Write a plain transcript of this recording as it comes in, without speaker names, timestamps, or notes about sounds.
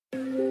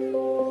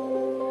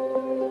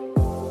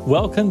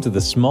Welcome to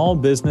the Small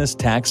Business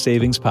Tax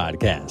Savings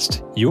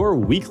Podcast, your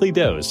weekly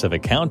dose of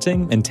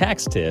accounting and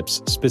tax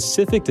tips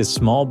specific to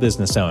small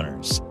business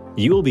owners.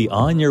 You will be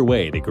on your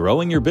way to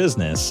growing your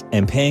business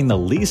and paying the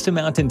least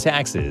amount in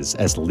taxes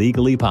as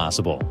legally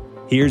possible.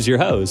 Here's your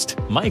host,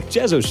 Mike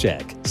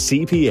Jezoshek,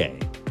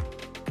 CPA.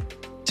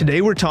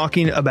 Today, we're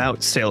talking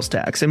about sales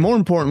tax, and more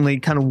importantly,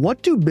 kind of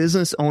what do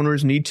business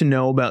owners need to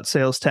know about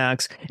sales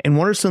tax, and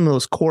what are some of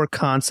those core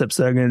concepts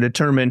that are going to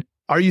determine,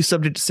 are you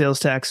subject to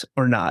sales tax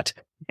or not?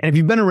 And if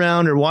you've been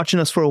around or watching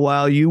us for a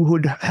while, you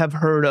would have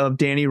heard of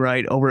Danny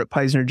Wright over at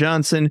Peisner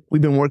Johnson.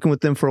 We've been working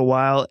with them for a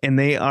while, and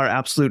they are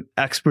absolute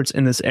experts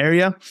in this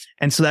area.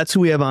 And so that's who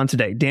we have on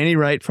today, Danny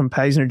Wright from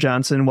Peisner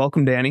Johnson.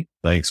 Welcome, Danny.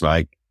 Thanks,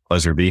 Mike.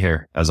 Pleasure to be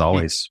here, as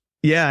always.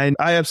 Yeah, and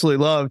I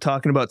absolutely love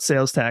talking about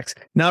sales tax.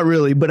 Not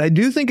really, but I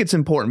do think it's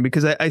important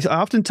because I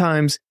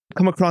oftentimes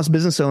come across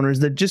business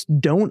owners that just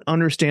don't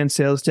understand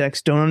sales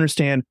tax, don't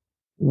understand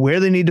where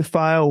they need to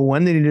file,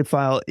 when they need to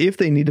file, if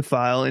they need to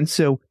file. And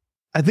so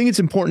I think it's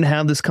important to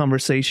have this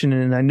conversation.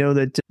 And I know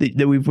that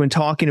we've been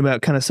talking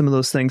about kind of some of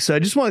those things. So I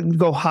just want to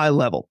go high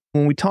level.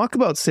 When we talk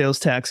about sales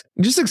tax,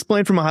 just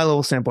explain from a high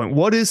level standpoint,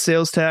 what is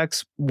sales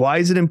tax? Why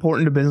is it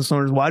important to business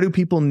owners? Why do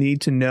people need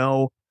to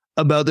know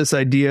about this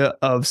idea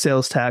of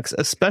sales tax,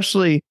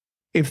 especially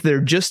if they're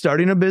just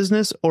starting a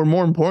business, or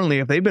more importantly,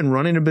 if they've been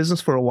running a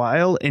business for a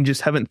while and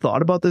just haven't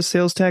thought about this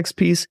sales tax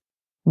piece?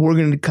 We're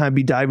going to kind of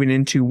be diving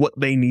into what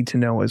they need to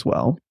know as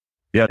well.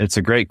 Yeah, it's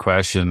a great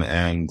question.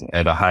 And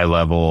at a high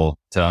level,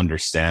 to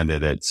understand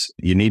it,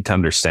 you need to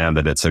understand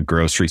that it's a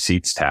gross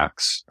receipts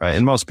tax, right?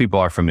 And most people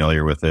are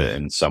familiar with it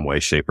in some way,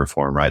 shape, or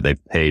form, right?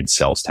 They've paid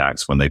sales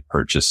tax when they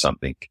purchase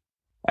something.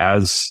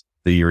 As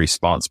the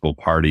responsible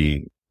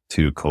party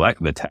to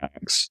collect the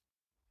tax,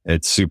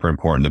 it's super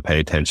important to pay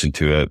attention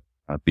to it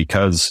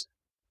because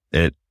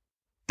it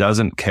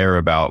doesn't care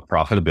about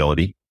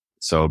profitability.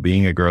 So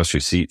being a gross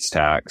receipts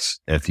tax,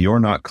 if you're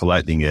not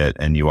collecting it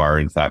and you are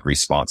in fact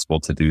responsible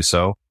to do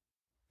so,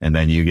 and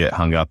then you get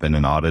hung up in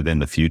an audit in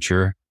the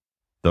future,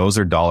 those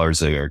are dollars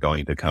that are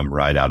going to come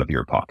right out of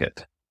your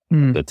pocket.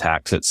 The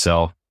tax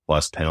itself,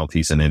 plus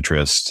penalties and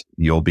interest,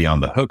 you'll be on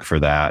the hook for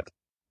that.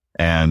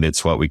 And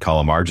it's what we call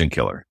a margin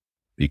killer.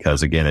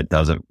 Because again, it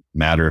doesn't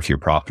matter if you're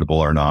profitable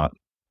or not.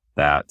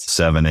 That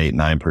 7, 8,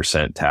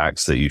 9%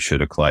 tax that you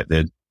should have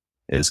collected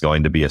is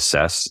going to be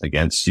assessed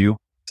against you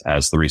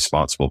as the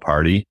responsible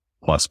party,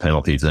 plus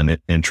penalties and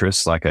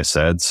interest, like I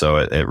said. So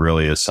it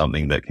really is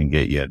something that can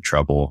get you in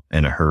trouble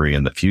in a hurry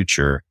in the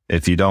future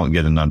if you don't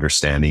get an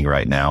understanding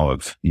right now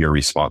of your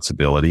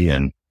responsibility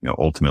and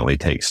ultimately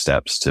take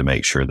steps to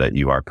make sure that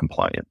you are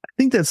compliant. I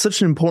think that's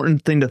such an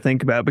important thing to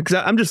think about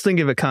because I'm just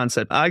thinking of a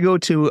concept. I go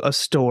to a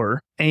store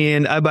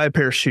and I buy a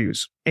pair of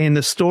shoes and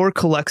the store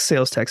collects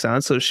sales tax on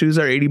it. So shoes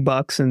are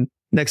 $80 and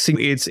next thing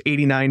it's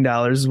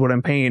 $89 is what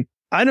I'm paying.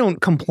 I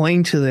don't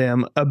complain to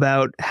them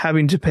about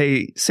having to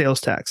pay sales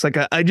tax. Like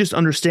I just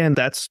understand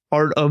that's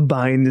part of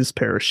buying this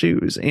pair of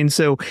shoes. And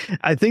so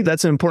I think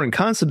that's an important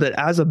concept that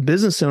as a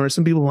business owner,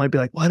 some people might be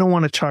like, well, I don't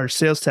want to charge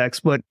sales tax.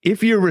 But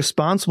if you're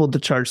responsible to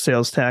charge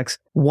sales tax,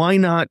 why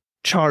not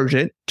charge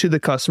it to the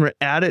customer,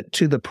 add it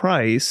to the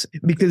price?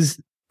 Because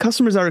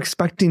customers are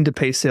expecting to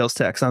pay sales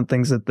tax on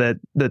things that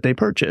they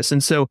purchase.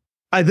 And so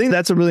I think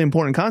that's a really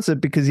important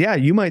concept because, yeah,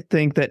 you might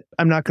think that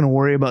I'm not going to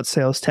worry about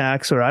sales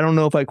tax or I don't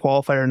know if I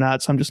qualify or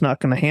not, so I'm just not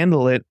going to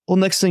handle it. Well,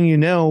 next thing you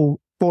know,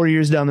 4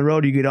 years down the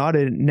road, you get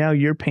audited. Now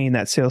you're paying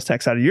that sales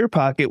tax out of your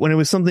pocket when it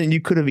was something you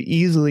could have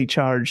easily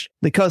charged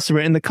the customer,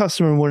 and the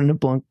customer wouldn't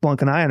have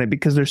blunk an eye on it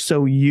because they're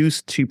so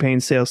used to paying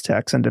sales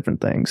tax on different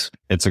things.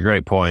 It's a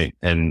great point.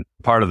 And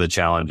part of the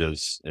challenge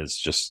is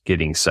just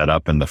getting set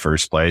up in the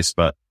first place.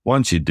 But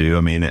once you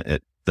do,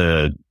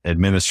 the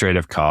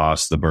administrative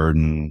costs, the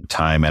burden,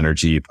 time,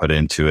 energy you put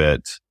into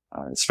it,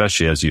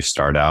 especially as you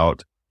start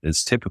out,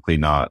 is typically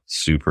not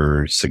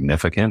super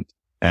significant.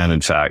 And in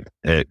fact,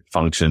 it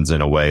functions in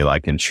a way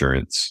like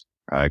insurance,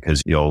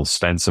 because you'll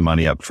spend some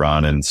money up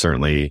front and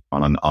certainly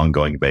on an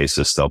ongoing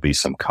basis, there'll be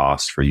some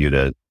cost for you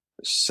to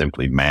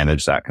simply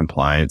manage that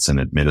compliance and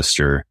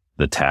administer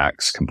the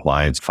tax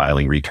compliance,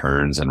 filing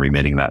returns and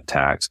remitting that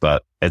tax.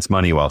 But it's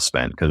money well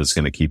spent because it's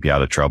going to keep you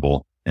out of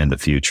trouble in the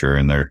future.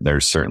 And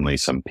there's certainly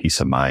some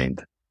peace of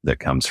mind that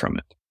comes from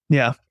it.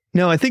 Yeah.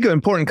 No, I think an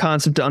important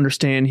concept to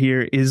understand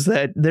here is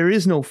that there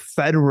is no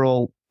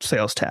federal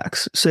sales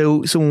tax.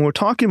 So when we're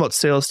talking about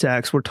sales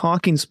tax, we're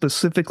talking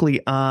specifically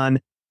on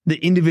the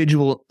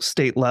individual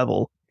state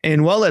level.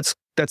 And while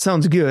that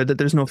sounds good that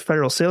there's no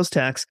federal sales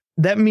tax,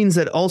 that means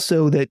that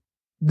also that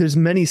there's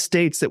many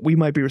states that we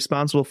might be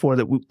responsible for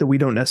that we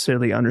don't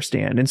necessarily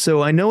understand. And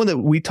so I know that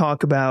when we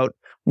talk about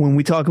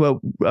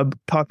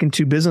talking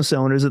to business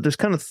owners, that there's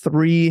kind of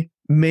three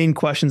main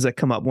questions that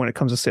come up when it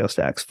comes to sales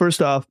tax.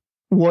 First off,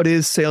 what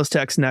is sales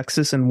tax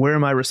nexus and where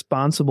am I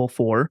responsible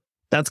for?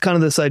 That's kind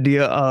of this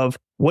idea of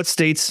what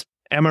states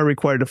am I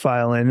required to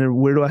file in and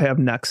where do I have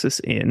nexus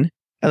in?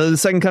 And then the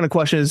second kind of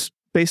question is,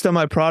 based on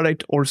my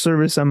product or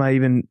service, am I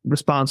even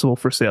responsible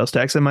for sales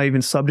tax? Am I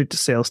even subject to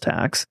sales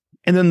tax?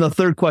 And then the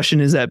third question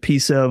is that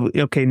piece of,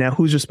 okay, now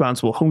who's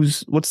responsible?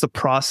 What's the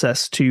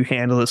process to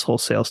handle this whole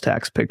sales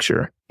tax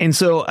picture? And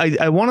so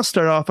I want to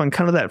start off on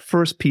kind of that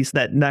first piece,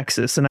 that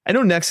nexus. And I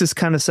know nexus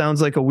kind of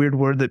sounds like a weird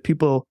word that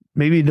people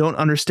maybe don't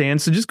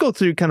understand. So just go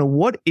through kind of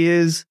what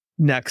is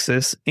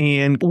nexus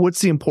and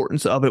what's the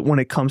importance of it when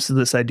it comes to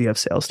this idea of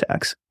sales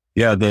tax?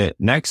 Yeah, the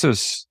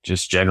nexus,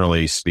 just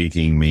generally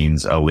speaking,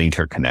 means a link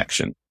or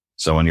connection.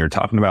 So when you're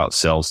talking about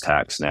sales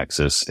tax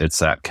nexus, it's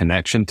that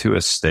connection to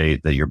a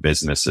state that your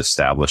business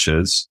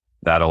establishes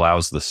that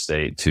allows the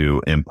state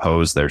to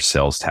impose their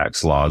sales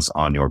tax laws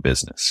on your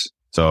business.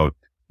 So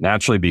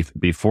naturally,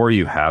 before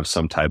you have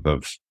some type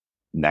of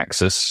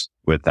nexus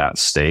with that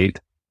state,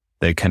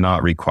 they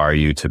cannot require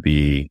you to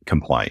be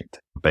compliant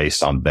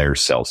based on their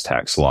sales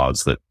tax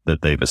laws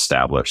that they've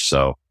established.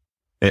 So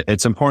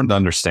it's important to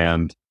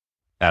understand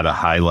at a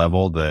high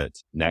level that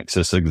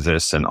nexus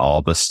exists in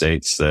all the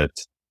states that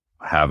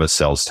have a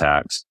sales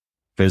tax.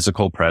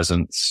 Physical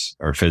presence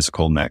or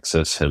physical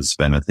nexus has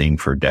been a thing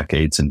for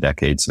decades and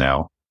decades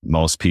now.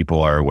 Most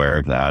people are aware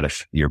of that.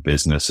 If your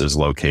business is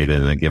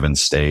located in a given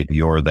state,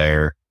 you're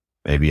there,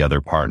 maybe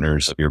other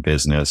partners of your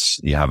business,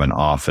 you have an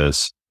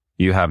office,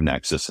 you have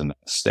nexus in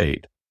that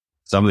state.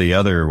 Some of the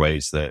other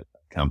ways that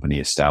a company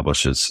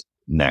establishes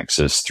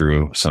nexus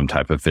through some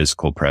type of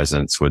physical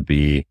presence would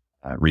be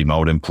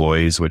remote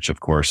employees, which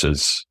of course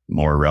is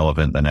more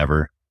relevant than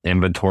ever.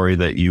 Inventory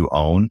that you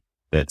own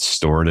that's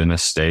stored in a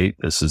state.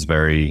 This is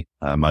very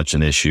much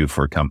an issue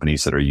for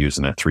companies that are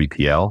using a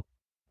 3PL.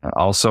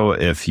 Also,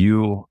 if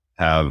you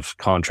have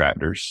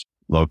contractors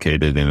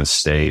located in a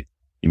state,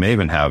 you may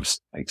even have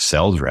like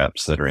sales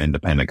reps that are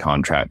independent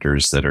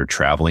contractors that are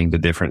traveling to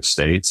different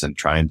states and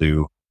trying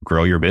to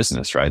grow your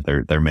business, right?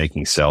 They're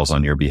making sales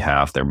on your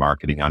behalf. They're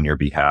marketing on your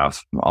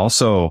behalf.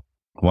 Also,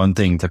 one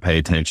thing to pay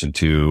attention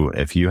to,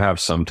 if you have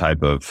some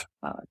type of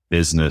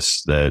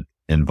business that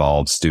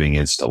involves doing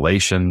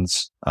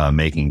installations,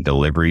 making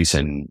deliveries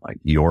in like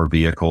your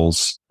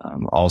vehicles.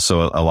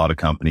 Also, a lot of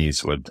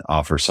companies would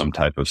offer some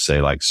type of,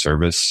 say, like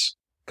service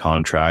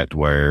contract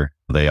where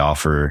they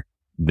offer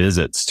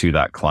visits to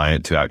that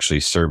client to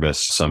actually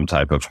service some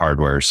type of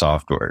hardware or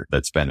software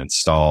that's been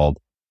installed.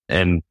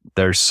 And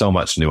there's so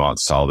much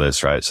nuance to all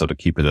this, right? So to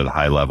keep it at a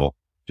high level,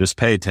 just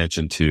pay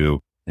attention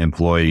to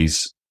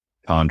employees,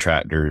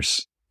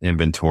 contractors,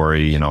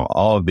 inventory,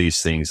 all of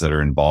these things that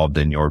are involved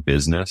in your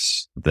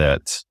business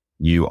that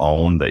you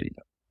own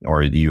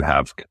or you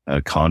have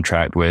a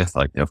contract with,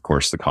 like, of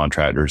course, the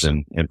contractors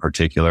in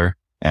particular.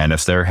 And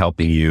if they're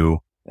helping you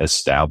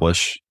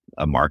establish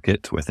a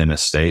market within a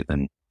state,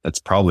 then that's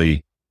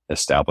probably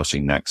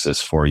establishing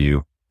nexus for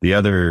you. The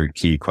other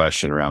key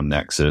question around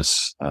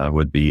nexus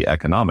would be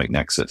economic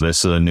nexus.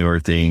 This is a newer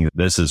thing.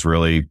 This has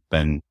really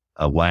been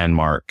a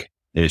landmark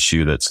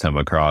issue that's come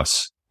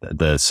across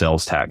the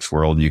sales tax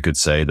world, you could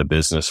say, the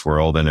business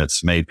world, and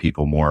it's made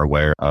people more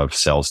aware of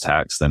sales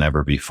tax than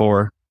ever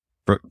before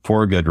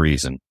for a good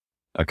reason.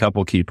 A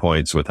couple key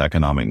points with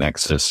economic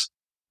nexus.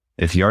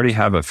 If you already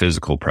have a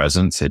physical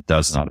presence, it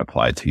does not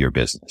apply to your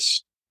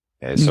business.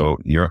 Okay, so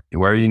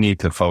where you need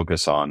to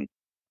focus on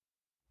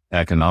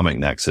economic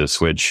nexus,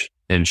 which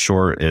in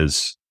short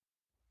is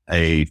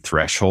a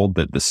threshold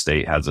that the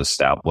state has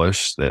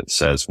established that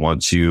says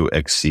once you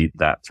exceed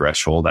that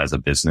threshold as a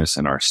business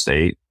in our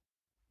state,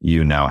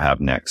 you now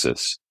have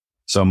nexus.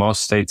 So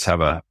most states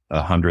have a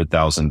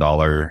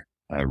 $100,000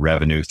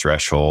 revenue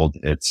threshold.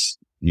 It's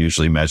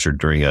usually measured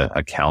during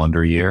a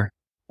calendar year.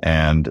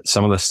 And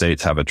some of the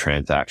states have a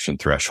transaction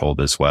threshold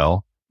as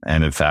well.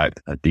 And in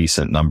fact, a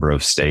decent number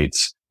of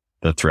states,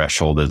 the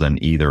threshold is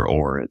an either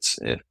or. It's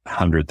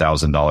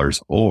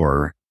 $100,000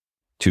 or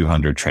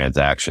 200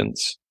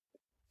 transactions.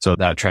 So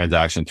that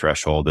transaction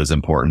threshold is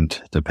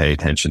important to pay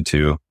attention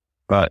to.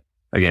 But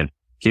again,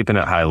 keeping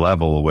it high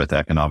level with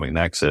economic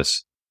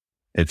nexus,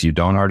 if you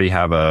don't already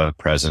have a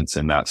presence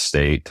in that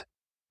state,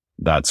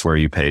 that's where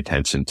you pay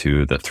attention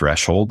to the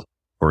threshold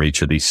for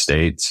each of these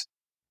states.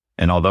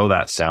 And although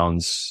that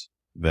sounds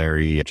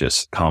very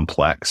just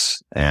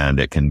complex and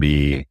it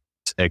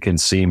can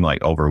seem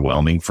like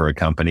overwhelming for a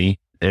company,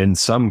 in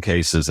some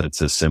cases,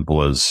 it's as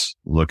simple as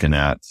looking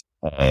at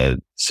a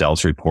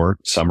sales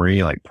report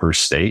summary, like per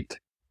state,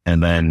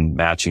 and then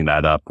matching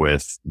that up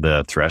with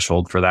the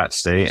threshold for that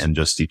state and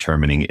just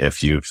determining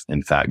if you've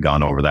in fact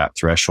gone over that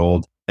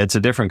threshold. It's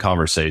a different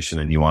conversation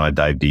and you want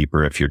to dive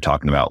deeper if you're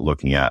talking about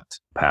looking at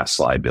past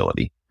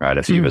liability, right?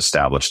 If you've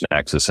established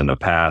nexus in the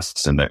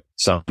past and that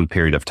some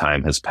period of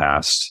time has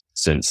passed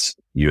since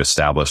you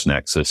established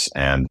nexus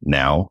and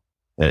now,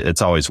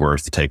 it's always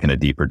worth taking a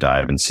deeper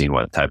dive and seeing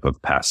what type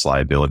of past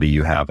liability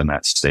you have in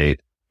that state.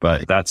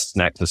 But that's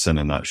nexus in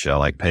a nutshell.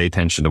 Like, pay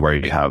attention to where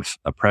you have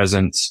a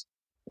presence.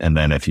 And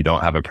then if you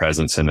don't have a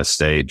presence in a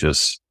state,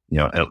 just,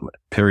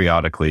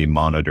 periodically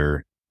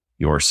monitor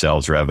your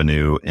sales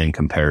revenue in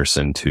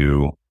comparison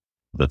to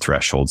the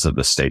thresholds that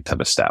the states have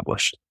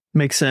established.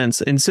 Makes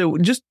sense. And so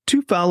just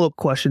two follow-up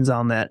questions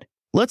on that.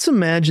 Let's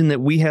imagine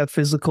that we have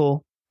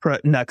physical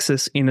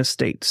nexus in a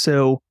state.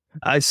 So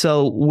I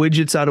sell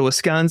widgets out of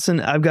Wisconsin.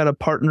 I've got a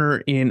partner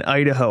in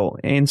Idaho.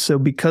 And so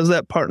because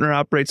that partner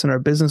operates in our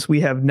business,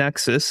 we have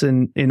Nexus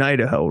in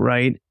Idaho,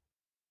 right?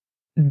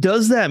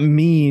 Does that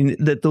mean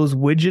that those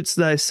widgets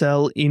that I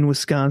sell in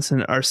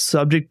Wisconsin are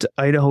subject to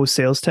Idaho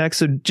sales tax?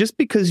 So just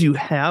because you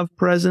have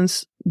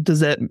presence,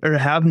 or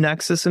have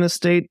Nexus in a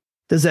state,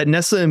 does that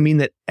necessarily mean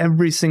that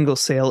every single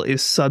sale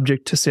is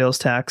subject to sales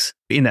tax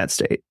in that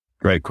state?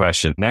 Great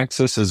question.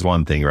 Nexus is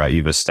one thing, right?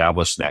 You've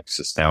established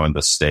Nexus now in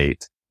the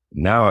state.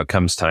 Now it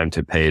comes time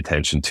to pay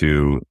attention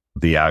to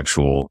the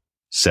actual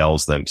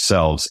sales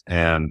themselves.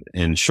 And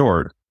in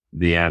short,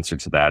 the answer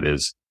to that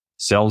is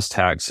sales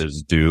tax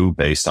is due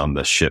based on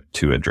the ship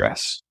to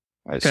address.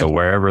 Right? Okay. So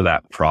wherever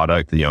that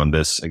product, in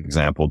this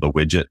example, the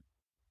widget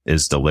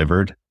is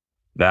delivered,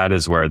 that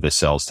is where the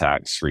sales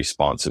tax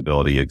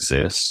responsibility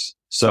exists.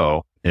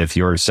 So if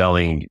you're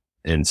selling,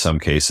 in some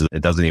cases,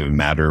 it doesn't even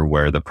matter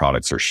where the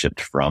products are shipped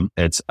from.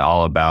 It's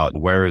all about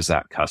where is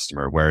that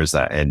customer? Where is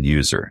that end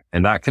user?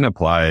 And that can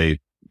apply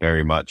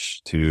very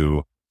much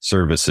to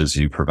services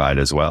you provide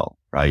as well,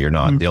 right? You're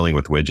not dealing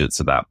with widgets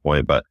at that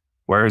point, but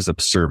where is the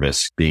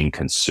service being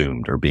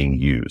consumed or being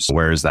used?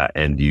 Where is that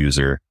end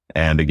user?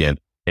 And again,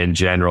 in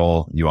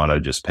general, you want to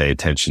just pay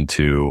attention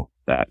to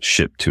that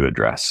ship to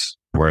address,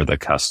 where the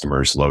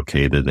customer is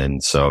located.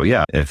 And so,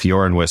 yeah, if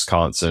you're in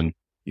Wisconsin,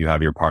 you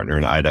have your partner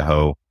in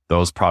Idaho,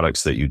 those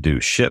products that you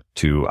do ship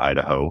to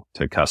Idaho,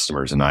 to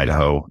customers in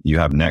Idaho, you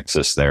have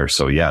Nexus there.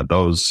 So yeah,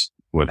 those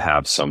would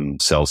have some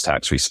sales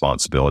tax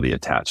responsibility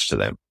attached to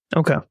them.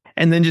 Okay.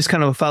 And then just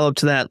kind of a follow up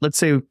to that. Let's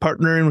say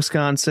partner in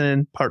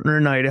Wisconsin, partner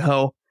in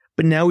Idaho,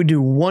 but now we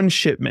do one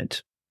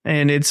shipment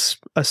and it's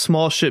a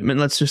small shipment.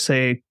 Let's just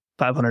say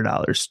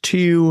 $500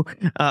 to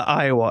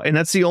Iowa. And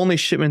that's the only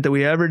shipment that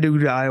we ever do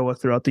to Iowa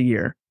throughout the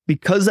year.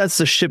 Because that's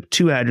the ship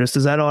to address,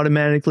 does that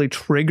automatically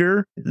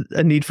trigger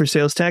a need for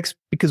sales tax?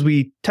 Because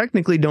we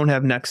technically don't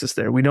have Nexus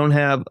there. We don't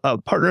have a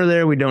partner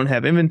there. We don't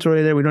have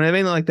inventory there. We don't have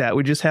anything like that.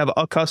 We just have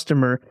a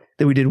customer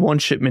that we did one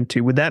shipment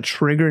to. Would that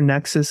trigger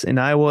Nexus in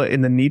Iowa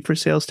in the need for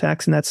sales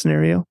tax in that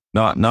scenario?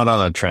 Not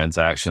on a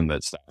transaction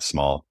that's that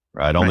small,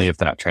 right? Only if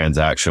that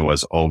transaction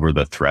was over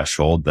the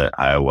threshold that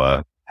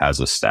Iowa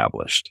has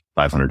established.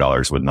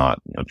 $500 would not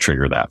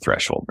trigger that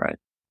threshold, right?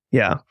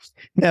 Yeah.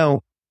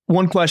 Now,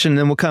 one question, and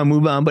then we'll kind of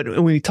move on. But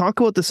when we talk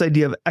about this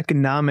idea of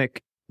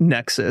economic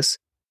nexus,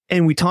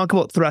 and we talk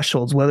about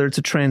thresholds, whether it's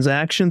a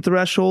transaction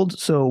threshold,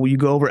 so you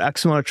go over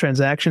X amount of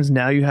transactions,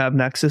 now you have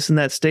nexus in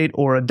that state,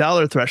 or a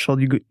dollar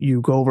threshold,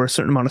 you go over a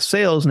certain amount of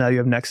sales, now you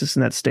have nexus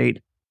in that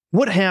state.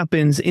 What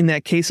happens in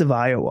that case of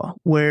Iowa,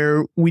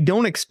 where we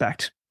don't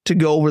expect to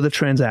go over the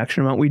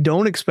transaction amount, we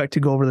don't expect to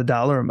go over the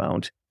dollar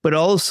amount, but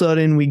all of a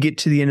sudden we get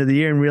to the end of the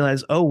year and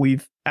realize, oh,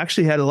 we've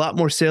actually had a lot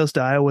more sales to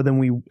Iowa than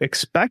we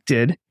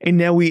expected. And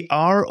now we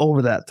are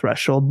over that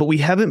threshold, but we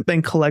haven't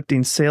been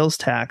collecting sales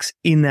tax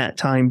in that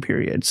time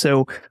period.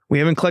 So we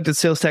haven't collected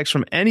sales tax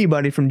from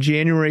anybody from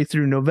January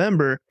through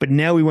November, but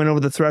now we went over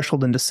the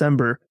threshold in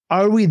December.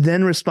 Are we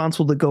then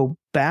responsible to go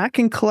back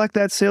and collect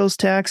that sales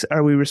tax?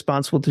 Are we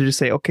responsible to just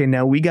say, okay,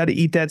 now we got to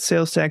eat that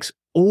sales tax?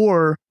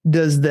 Or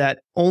does that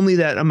only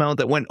that amount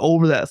that went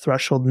over that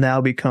threshold now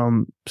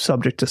become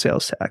subject to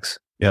sales tax?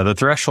 Yeah, the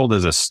threshold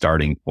is a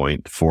starting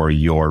point for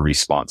your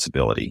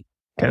responsibility.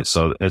 Okay.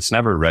 So it's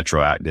never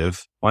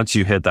retroactive. Once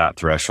you hit that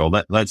threshold,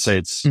 let's say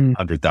it's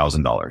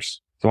 $100,000.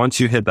 So once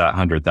you hit that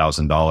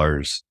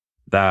 $100,000,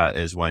 that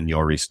is when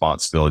your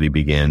responsibility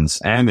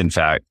begins. And in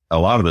fact, a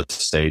lot of the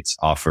states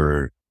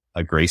offer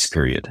a grace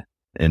period.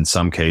 In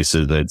some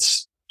cases,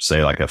 it's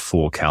say like a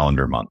full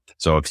calendar month.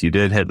 So if you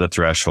did hit the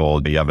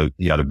threshold, you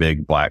had a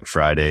big Black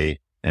Friday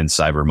and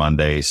Cyber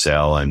Monday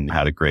sale and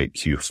had a great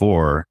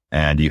Q4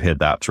 and you hit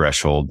that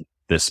threshold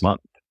this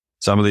month.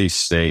 Some of these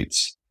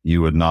states,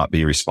 you would not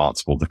be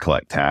responsible to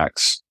collect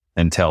tax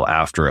until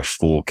after a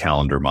full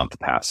calendar month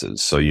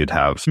passes. So you'd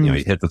have, you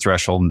hit the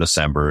threshold in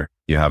December,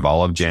 you have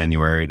all of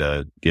January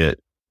to get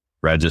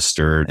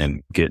registered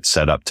and get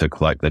set up to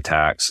collect the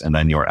tax. And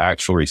then your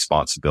actual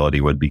responsibility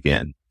would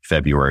begin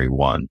February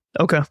 1.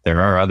 Okay.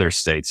 There are other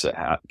states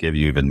that give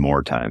you even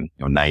more time,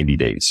 90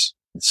 days.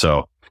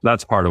 So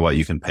that's part of what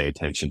you can pay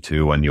attention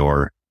to when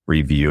you're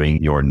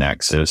reviewing your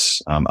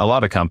nexus. A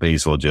lot of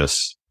companies will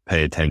just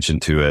pay attention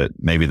to it.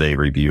 Maybe they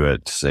review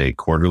it, say,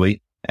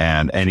 quarterly,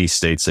 and any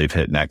states they've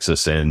hit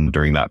nexus in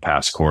during that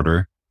past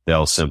quarter,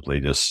 they'll simply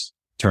just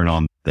turn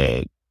on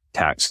the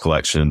tax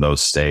collection in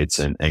those states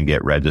and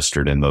get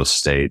registered in those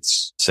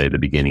states, say the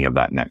beginning of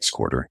that next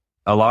quarter.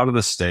 A lot of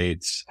the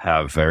states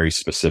have very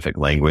specific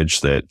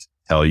language that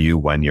tell you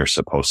when you're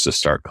supposed to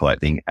start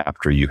collecting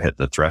after you hit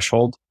the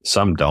threshold.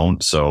 Some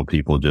don't. So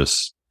people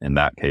just, in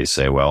that case,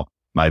 say, well,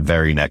 my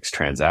very next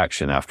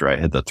transaction after I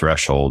hit the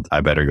threshold,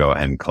 I better go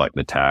ahead and collect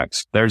the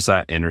tax. There's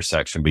that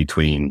intersection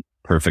between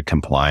perfect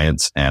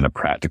compliance and a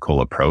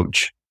practical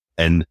approach.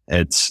 And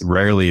it's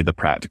rarely the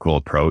practical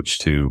approach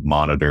to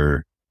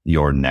monitor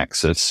your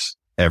nexus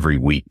every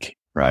week,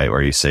 right?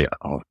 Where you say,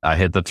 oh, I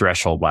hit the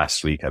threshold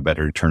last week. I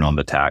better turn on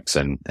the tax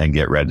and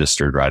get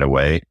registered right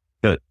away.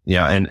 But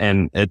yeah,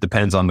 and it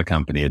depends on the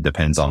company. It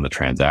depends on the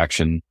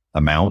transaction.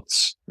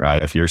 amounts,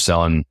 right? If you're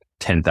selling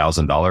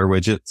 $10,000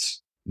 widgets,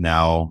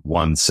 now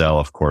one sale,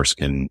 of course,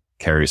 can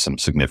carry some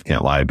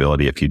significant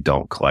liability if you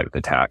don't collect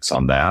the tax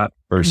on that.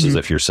 Versus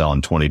if you're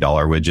selling $20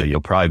 widget,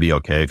 you'll probably be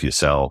okay if you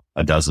sell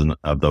a dozen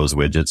of those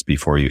widgets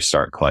before you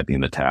start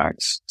collecting the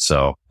tax.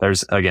 So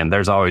there's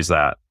always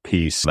that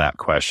piece, that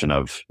question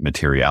of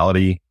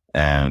materiality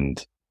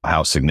and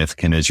how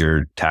significant is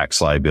your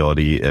tax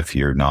liability if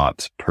you're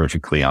not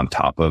perfectly on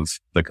top of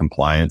the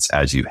compliance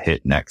as you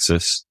hit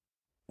Nexus.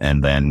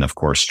 And then, of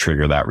course,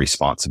 trigger that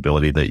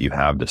responsibility that you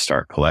have to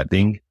start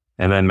collecting.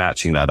 And then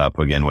matching that up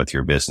again with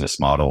your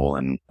business model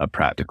and a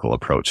practical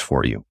approach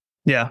for you.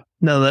 Yeah,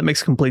 no, that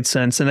makes complete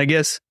sense. And I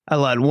guess I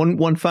lied.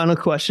 One final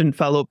question,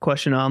 follow-up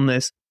question on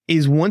this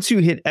is once you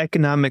hit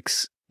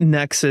economics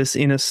nexus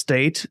in a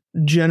state,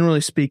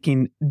 generally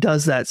speaking,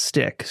 does that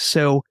stick?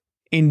 So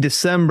in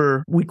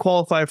December, we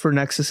qualify for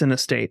nexus in a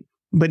state,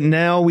 but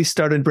now we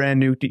start a brand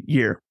new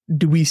year.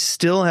 Do we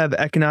still have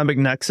economic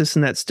nexus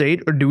in that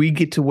state, or do we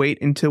get to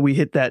wait until we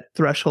hit that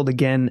threshold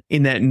again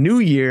in that new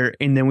year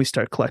and then we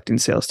start collecting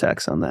sales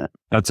tax on that?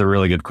 That's a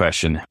really good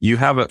question. You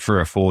have it for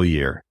a full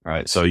year,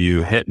 right? So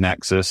you hit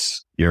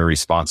Nexus, your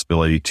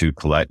responsibility to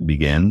collect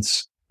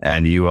begins,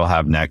 and you will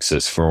have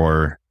Nexus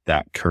for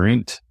that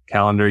current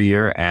calendar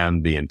year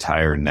and the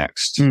entire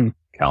next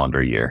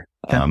calendar year.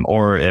 Okay.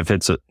 Or if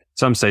it's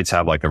some states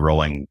have like a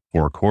rolling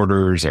 4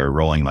 quarters or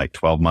rolling like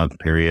 12-month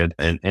period.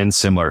 And in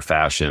similar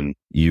fashion,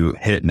 you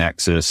hit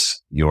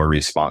Nexus, your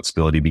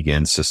responsibility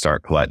begins to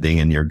start collecting,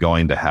 and you're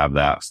going to have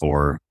that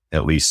for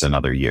at least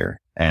another year.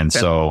 And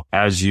so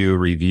as you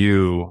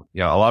review,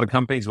 a lot of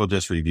companies will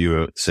just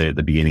review it, say at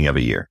the beginning of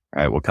a year,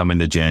 right? We'll come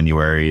into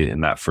January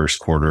in that first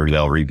quarter,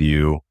 they'll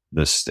review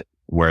this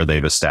where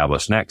they've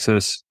established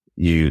Nexus.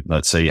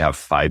 Let's say you have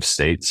 5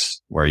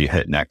 states where you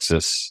hit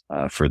Nexus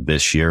for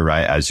this year,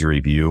 right? As you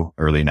review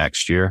early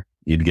next year,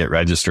 you'd get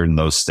registered in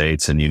those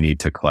states and you need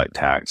to collect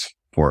tax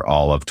for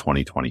all of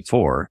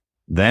 2024.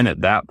 Then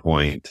at that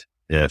point,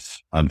 if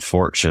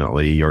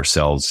unfortunately your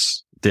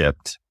sales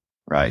dipped,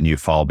 right, and you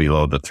fall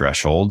below the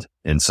threshold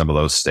in some of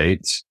those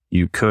states,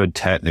 you could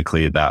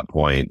technically at that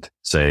point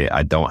say,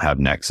 I don't have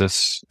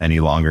Nexus any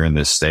longer in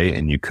this state,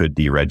 and you could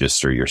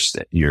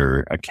deregister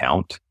your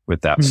account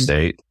with that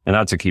state. And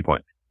that's a key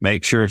point.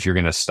 Make sure if you're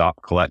going to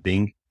stop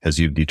collecting because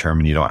you've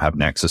determined you don't have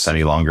Nexus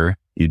any longer,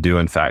 you do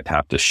in fact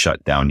have to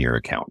shut down your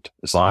account.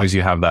 As long as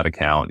you have that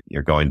account,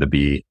 you're going to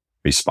be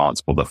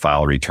responsible to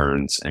file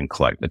returns and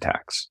collect the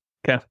tax.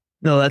 Okay.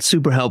 No, that's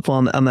super helpful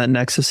on that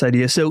Nexus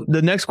idea. So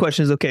the next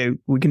question is, okay,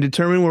 we can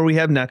determine where we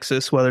have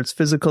Nexus, whether it's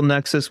physical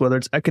Nexus, whether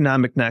it's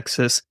economic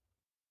Nexus.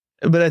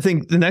 But I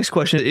think the next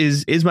question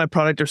is my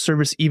product or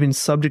service even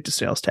subject to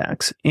sales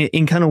tax?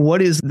 And kind of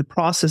what is the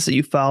process that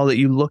you follow that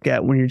you look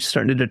at when you're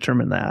starting to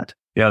determine that?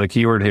 Yeah, the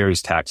key word here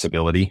is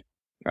taxability.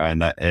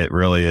 And that it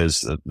really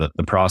is, the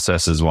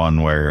process is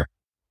one where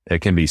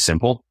it can be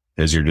simple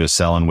because you're just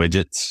selling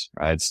widgets,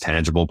 right? It's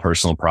tangible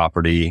personal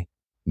property.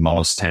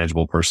 Most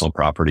tangible personal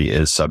property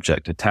is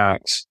subject to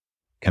tax.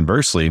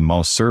 Conversely,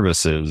 most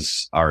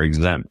services are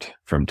exempt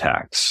from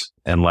tax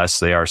unless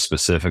they are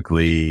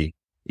specifically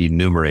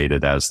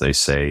enumerated, as they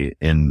say,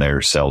 in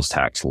their sales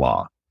tax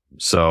law.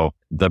 So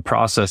the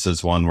process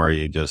is one where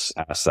you just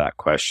ask that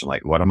question,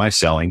 like, what am I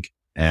selling?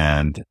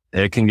 And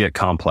it can get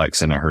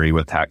complex in a hurry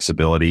with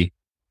taxability.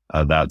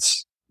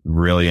 That's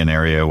really an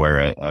area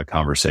where a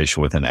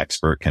conversation with an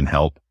expert can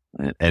help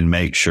and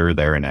make sure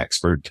they're an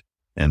expert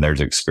and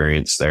there's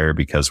experience there,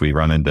 because we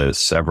run into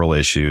several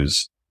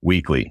issues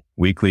weekly.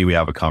 Weekly, we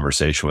have a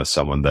conversation with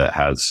someone that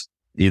has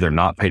either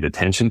not paid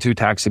attention to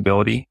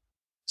taxability,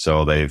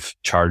 so they've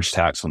charged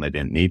tax when they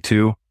didn't need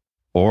to,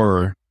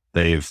 or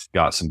they've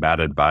got some bad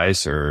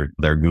advice or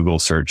their Google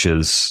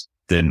searches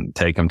didn't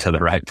take them to the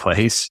right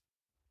place.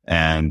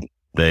 And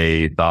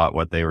they thought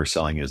what they were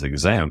selling is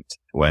exempt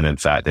when in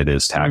fact it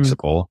is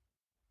taxable.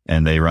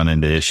 And they run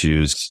into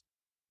issues.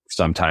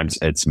 Sometimes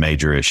it's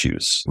major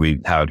issues. We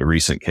had a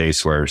recent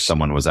case where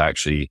someone was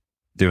actually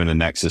doing a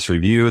Nexus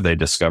review. They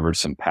discovered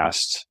some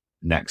past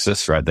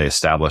Nexus, right? They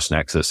established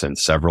Nexus in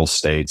several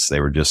states. They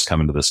were just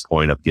coming to this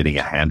point of getting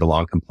a handle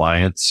on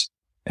compliance.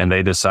 And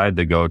they decided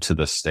to go to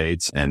the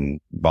states and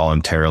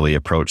voluntarily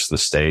approach the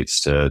states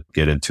to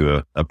get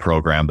into a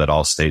program that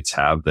all states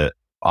have that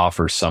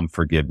offers some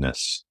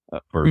forgiveness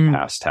for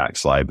past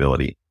tax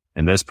liability.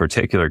 In this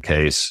particular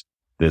case,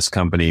 this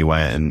company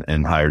went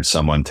and hired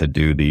someone to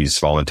do these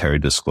voluntary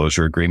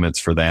disclosure agreements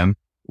for them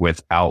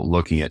without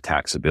looking at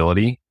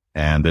taxability.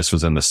 And this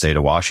was in the state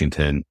of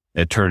Washington.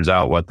 It turns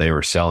out what they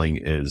were selling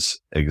is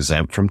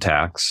exempt from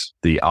tax.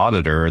 The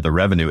auditor, the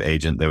revenue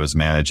agent that was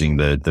managing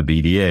the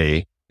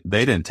BDA,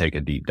 they didn't take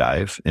a deep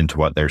dive into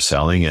what they're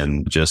selling.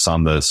 And just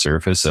on the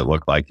surface, it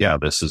looked like, yeah,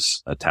 this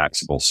is a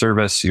taxable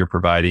service you're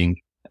providing.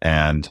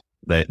 And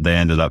they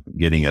ended up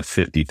getting a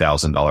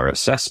 $50,000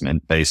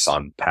 assessment based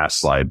on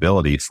past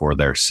liability for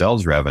their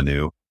sales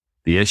revenue.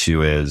 The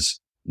issue is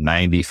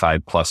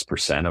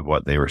 95+% of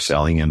what they were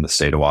selling in the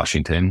state of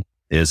Washington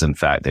is in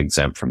fact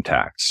exempt from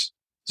tax.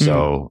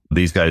 So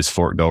these guys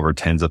forked over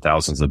tens of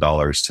thousands of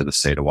dollars to the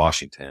state of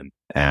Washington.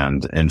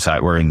 And in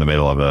fact, we're in the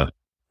middle of a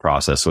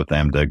process with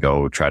them to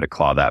go try to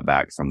claw that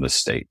back from the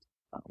state,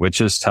 which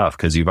is tough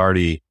because you've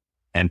already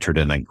entered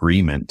an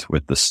agreement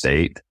with the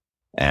state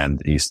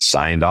and he's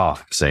signed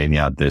off saying,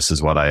 yeah, this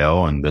is what I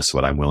owe and this is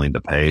what I'm willing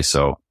to pay.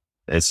 So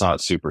it's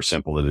not super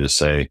simple to just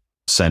say,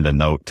 send a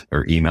note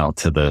or email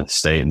to the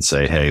state and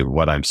say, hey,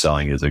 what I'm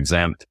selling is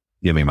exempt.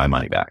 Give me my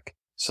money back.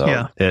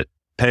 So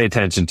pay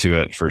attention to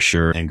it for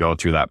sure and go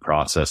through that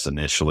process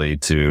initially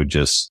to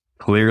just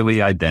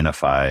clearly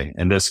identify.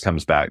 And this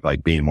comes back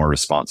like being more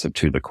responsive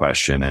to the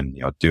question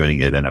and, doing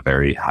it in a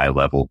very high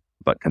level,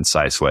 but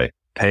concise way.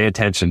 Pay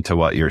attention to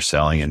what you're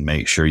selling and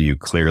make sure you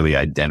clearly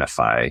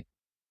identify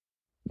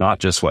not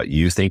just what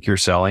you think you're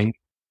selling,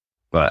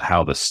 but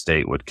how the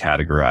state would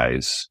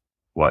categorize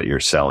what you're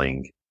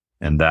selling.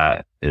 And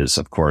that is,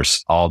 of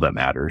course, all that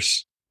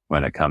matters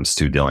when it comes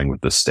to dealing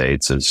with the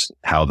states is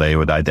how they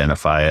would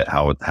identify it,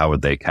 how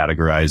would they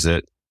categorize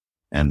it,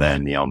 and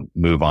then,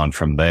 move on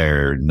from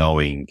there,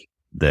 knowing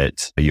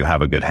that you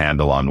have a good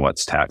handle on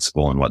what's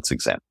taxable and what's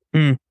exempt.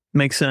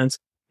 Makes sense.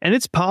 And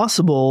it's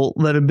possible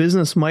that a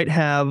business might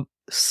have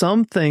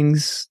some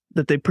things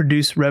that they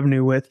produce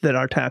revenue with that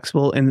are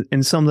taxable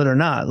and some that are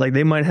not. Like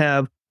they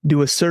might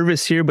do a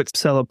service here, but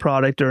sell a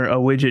product or a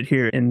widget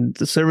here. And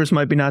the service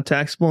might be not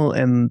taxable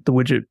and the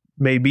widget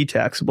may be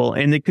taxable.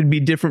 And it could be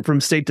different from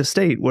state to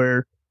state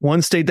where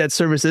one state that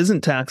service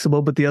isn't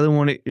taxable, but the other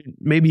one it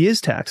maybe is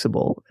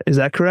taxable. Is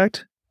that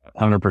correct?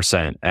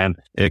 100%. And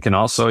it can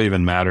also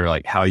even matter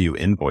like how you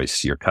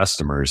invoice your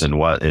customers and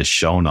what is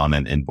shown on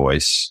an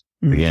invoice.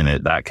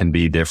 Again, that can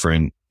be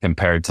different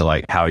compared to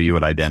like how you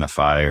would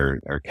identify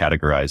or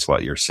categorize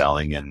what you're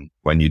selling. And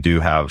when you do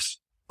have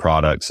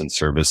products and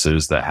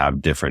services that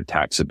have different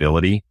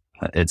taxability,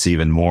 it's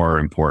even more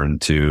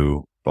important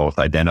to both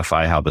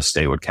identify how the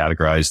state would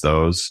categorize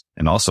those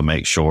and also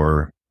make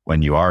sure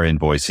when you are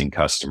invoicing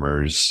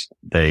customers,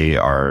 they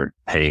are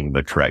paying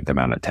the correct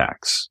amount of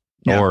tax.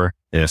 Yeah. Or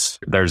if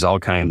there's all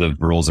kinds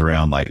of rules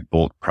around like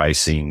bulk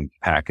pricing,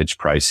 package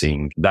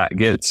pricing, that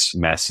gets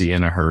messy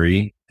in a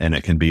hurry and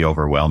it can be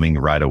overwhelming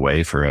right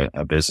away for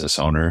a business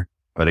owner.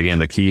 But again,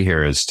 the key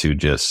here is to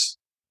just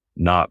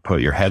not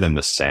put your head in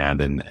the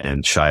sand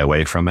and shy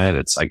away from it.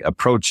 It's like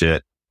approach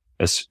it.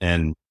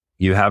 And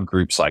you have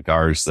groups like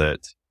ours that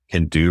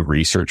can do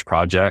research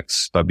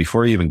projects, but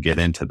before you even get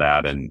into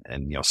that and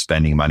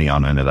spending money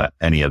on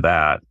any of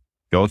that,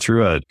 go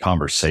through a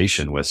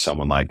conversation with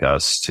someone like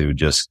us to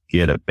just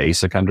get a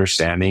basic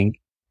understanding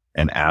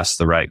and ask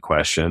the right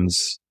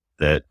questions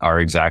that are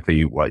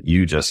exactly what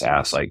you just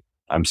asked. Like,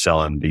 I'm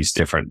selling these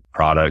different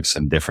products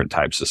and different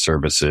types of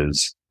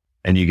services.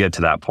 And you get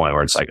to that point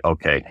where it's like,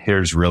 okay,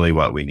 here's really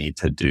what we need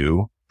to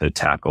do to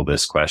tackle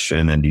this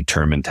question and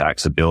determine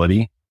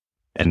taxability.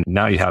 And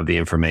now you have the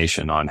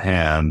information on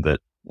hand that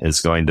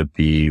is going to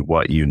be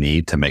what you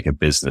need to make a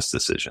business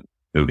decision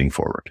moving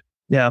forward.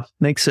 Yeah,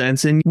 makes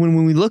sense. And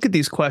when we look at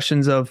these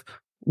questions of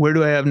where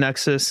do I have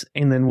nexus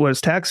and then what is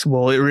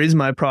taxable, or is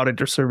my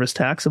product or service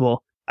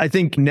taxable? I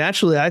think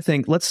naturally,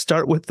 let's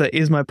start with the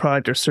is my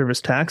product or service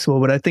taxable.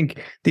 But I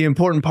think the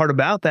important part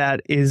about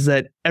that is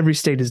that every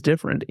state is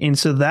different. And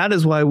so that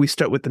is why we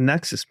start with the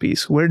nexus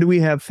piece. Where do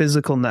we have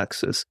physical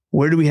nexus?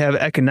 Where do we have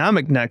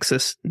economic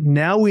nexus?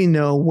 Now we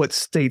know what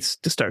states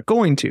to start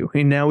going to.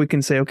 And now we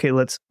can say, okay,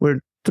 we're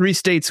 3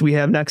 states we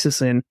have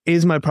nexus in.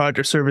 Is my product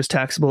or service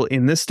taxable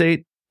in this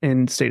state?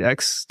 In state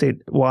X,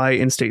 state Y,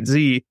 and state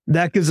Z?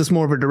 That gives us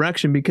more of a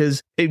direction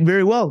because it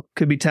very well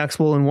could be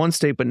taxable in one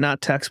state, but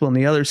not taxable in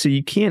the other. So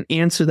you can't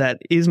answer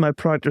that, is my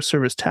product or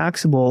service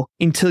taxable,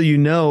 until you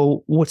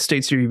know what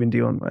states you're even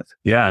dealing with.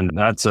 Yeah. And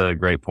that's a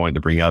great point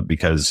to bring up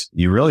because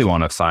you really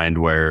want to find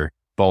where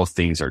both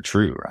things are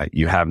true, right?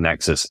 You have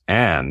nexus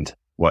and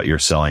what you're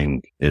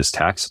selling is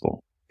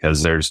taxable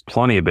because there's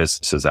plenty of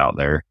businesses out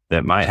there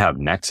that might have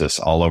nexus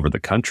all over the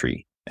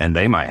country. And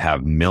they might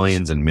have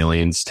millions and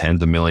millions,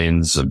 tens of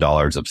millions of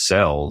dollars of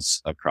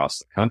sales across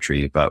the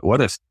country. But what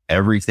if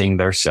everything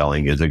they're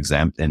selling is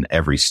exempt in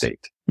every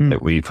state?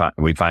 That we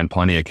find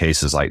plenty of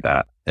cases like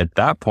that. At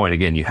that point,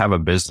 again, you have a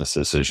business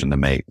decision to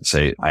make.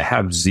 Say, I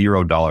have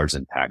 $0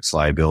 in tax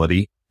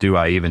liability. Do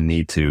I even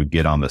need to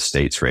get on the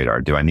state's radar?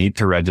 Do I need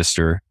to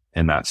register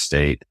in that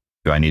state?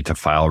 Do I need to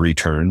file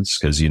returns?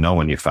 Because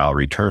when you file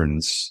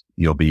returns,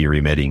 you'll be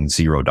remitting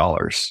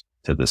 $0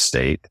 to the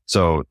state.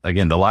 So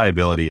again, the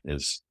liability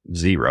is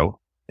 0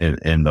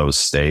 in those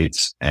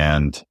states.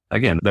 And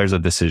again, there's a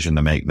decision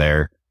to make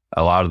there.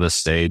 A lot of the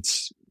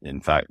states,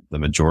 in fact, the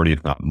majority,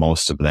 if not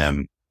most of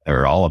them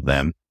or all of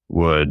them,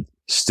 would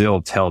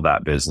still tell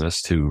that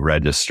business to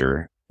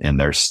register in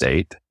their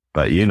state.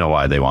 But you know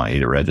why they want you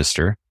to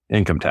register?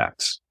 Income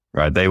tax,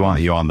 right? They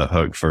want you on the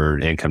hook for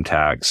income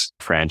tax,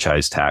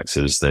 franchise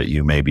taxes that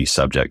you may be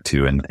subject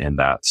to in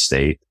that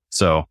state.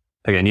 So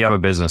again, you have a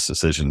business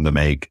decision to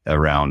make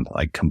around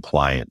like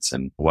compliance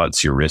and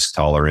what's your risk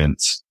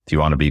tolerance. Do you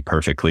want to be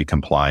perfectly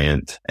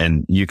compliant?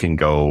 And you can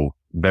go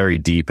very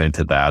deep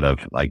into that of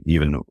like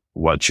even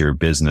what's your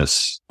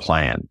business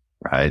plan,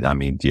 right? I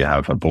mean, do you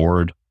have a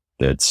board?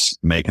 that's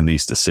making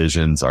these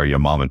decisions? Are you a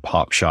mom and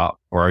pop shop,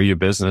 or are you a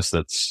business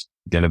that's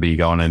going to be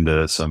going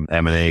into some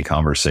M&A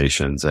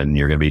conversations and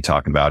you're going to be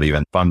talking about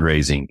even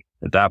fundraising?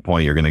 At that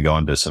point, you're going to go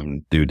into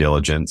some due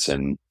diligence,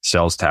 and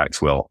sales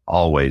tax will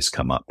always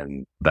come up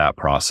in that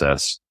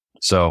process.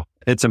 So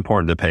it's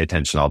important to pay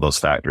attention to all those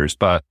factors,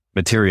 but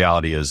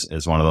materiality is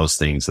one of those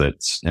things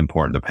that's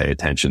important to pay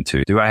attention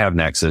to. Do I have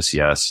nexus?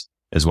 Yes.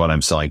 Is what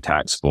I'm selling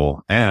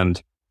taxable?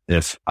 And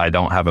if I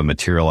don't have a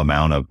material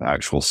amount of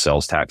actual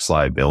sales tax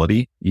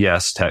liability,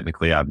 yes,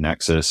 technically I have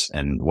nexus.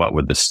 And what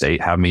would the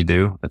state have me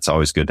do? It's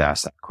always good to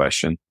ask that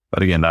question.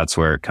 But again, that's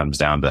where it comes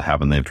down to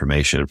having the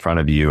information in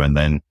front of you and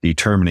then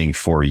determining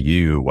for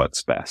you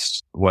what's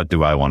best. What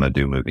do I want to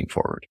do moving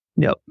forward?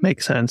 Yep,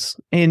 makes sense.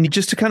 And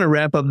just to kind of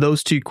wrap up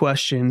those two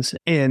questions,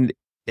 and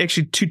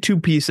actually two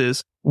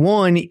pieces.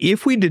 One,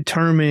 if we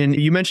determine,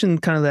 you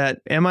mentioned kind of that,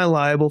 am I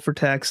liable for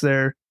tax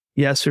there?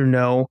 Yes or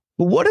no?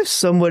 But what if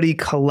somebody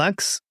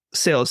collects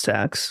sales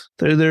tax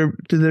through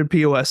their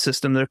POS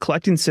system? They're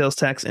collecting sales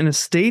tax in a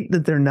state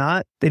that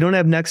they don't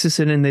have nexus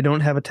in and they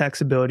don't have a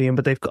taxability in,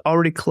 but they've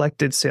already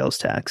collected sales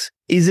tax.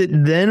 Is it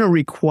then a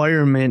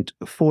requirement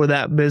for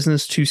that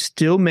business to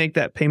still make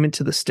that payment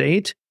to the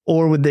state?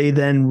 Or would they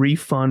then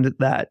refund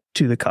that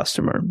to the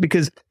customer?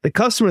 Because the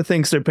customer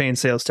thinks they're paying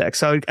sales tax.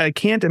 So I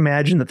can't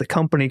imagine that the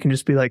company can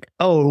just be like,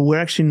 oh, we're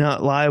actually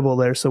not liable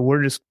there, so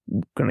we're just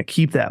going to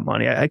keep that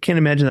money. I can't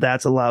imagine that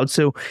that's allowed.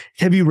 So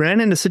have you ran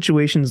into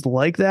situations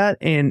like that?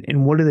 And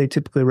what do they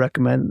typically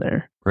recommend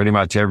there? Pretty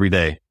much every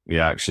day. We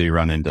actually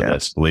run into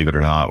this, believe it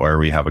or not, where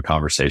we have a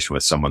conversation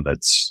with someone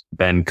that's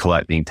been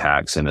collecting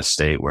tax in a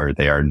state where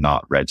they are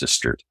not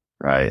registered,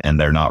 right? And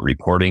they're not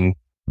reporting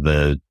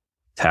the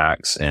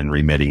tax and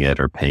remitting it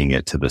or paying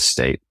it to the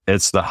state.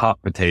 It's the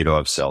hot potato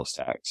of sales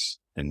tax.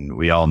 And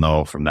we all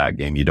know from that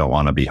game, you don't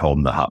want to be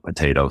holding the hot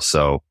potato.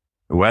 So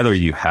whether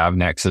you have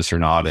nexus or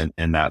not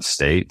in that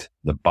state,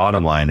 the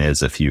bottom line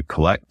is if you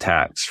collect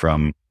tax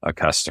from a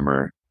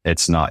customer,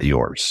 it's not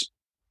yours.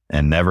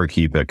 And never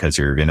keep it, because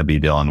you're going to be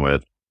dealing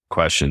with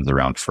questions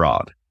around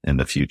fraud in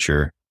the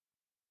future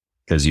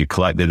because you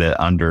collected it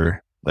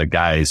under the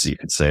guise, you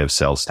could say, of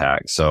sales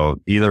tax. So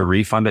either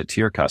refund it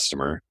to your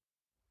customer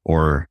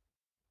or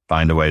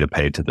find a way to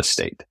pay to the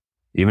state.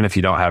 Even if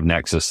you don't have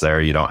nexus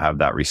there, you don't have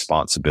that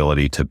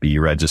responsibility to be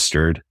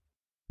registered.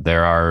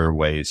 There are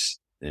ways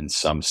in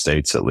some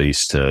states, at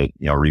least, to,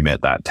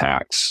 remit that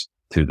tax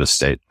to the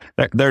state.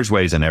 There's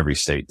ways in every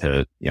state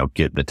to,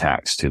 get the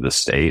tax to the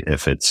state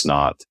if it's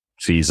not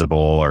feasible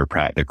or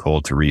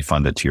practical to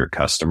refund it to your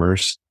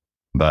customers.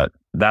 But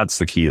that's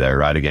the key there,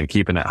 right? Again,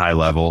 keeping it high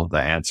level.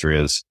 The answer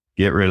is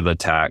get rid of the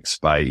tax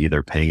by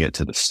either paying it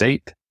to the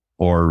state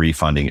or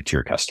refunding it to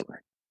your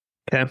customer.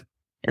 Okay.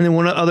 And then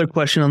one other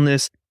question on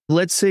this.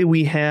 Let's say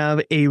we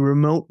have a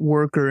remote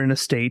worker in a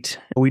state.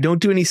 We don't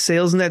do any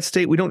sales in that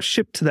state. We don't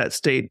ship to that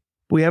state.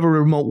 We have a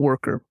remote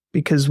worker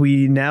because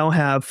we now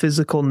have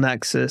physical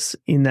nexus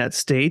in that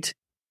state.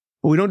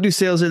 But we don't do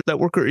sales. That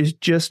worker is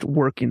just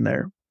working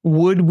there.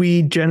 Would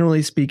we,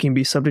 generally speaking,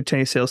 be subject to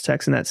any sales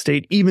tax in that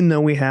state, even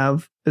though we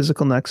have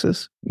physical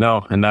nexus?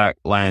 No. And that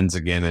lands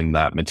again in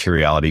that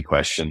materiality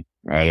question,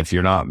 right? If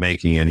you're not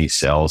making any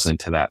sales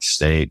into that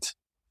state,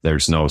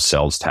 there's no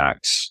sales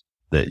tax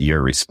that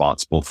you're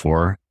responsible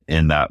for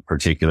in that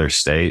particular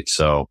state.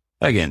 So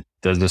again,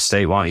 does the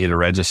state want you to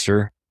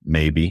register?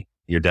 Maybe.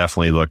 You're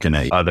definitely looking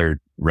at other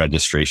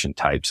registration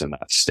types in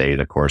that state,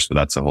 of course, but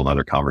that's a whole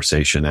other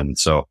conversation. And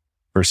so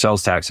for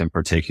sales tax in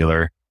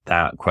particular,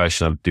 that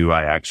question of, do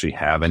I actually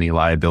have any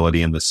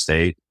liability in the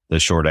state? The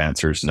short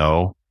answer is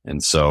no.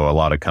 And so a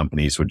lot of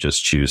companies would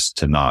just choose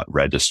to not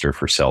register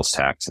for sales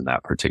tax in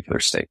that particular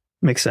state.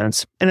 Makes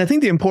sense. And I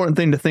think the important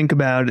thing to think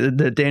about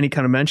that Danny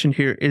kind of mentioned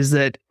here is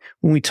that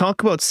when we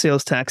talk about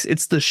sales tax,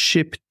 it's the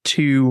ship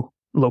to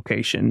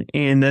location.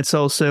 And that's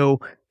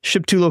also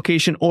ship to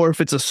location, or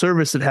if it's a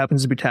service that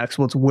happens to be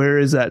taxable, it's where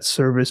is that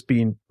service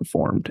being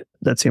performed?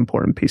 That's the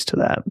important piece to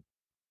that.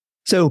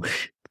 So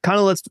kind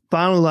of let's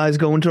finalize,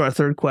 go into our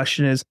third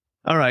question is,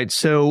 all right,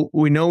 so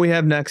we know we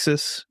have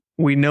nexus.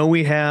 We know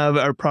we have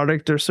our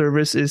product or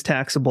service is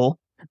taxable.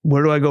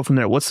 Where do I go from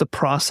there? What's the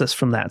process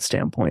from that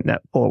standpoint,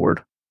 that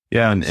forward?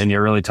 Yeah. And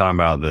you're really talking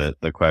about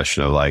the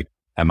question of like,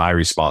 am I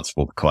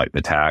responsible to collect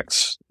the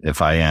tax?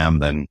 If I am,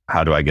 then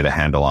how do I get a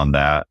handle on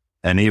that?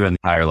 And even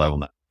higher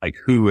level, like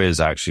who is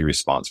actually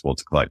responsible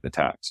to collect the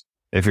tax?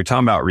 If you're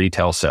talking about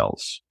retail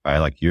sales, right?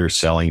 Like you're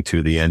selling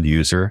to the end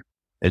user,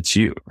 it's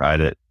you,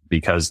 right?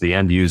 Because the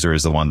end user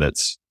is the one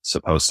that's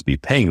supposed to be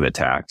paying the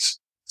tax.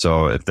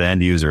 So if the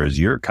end user is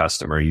your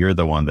customer, you're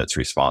the one that's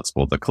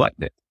responsible to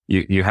collect it.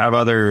 You have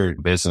other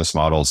business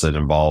models that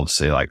involve,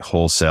 say, like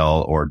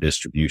wholesale or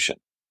distribution,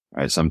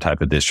 right? Some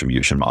type of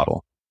distribution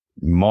model.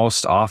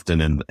 Most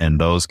often in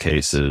those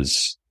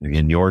cases,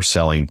 again, you're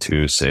selling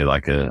to, say,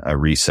 like a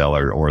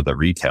reseller or the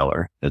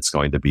retailer that's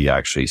going to be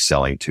actually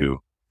selling to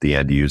the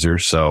end user.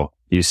 So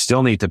you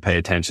still need to pay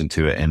attention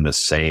to it in the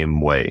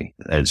same way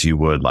as you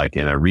would like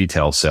in a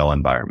retail sale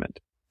environment.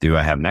 Do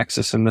I have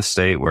nexus in the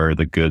state where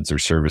the goods or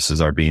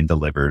services are being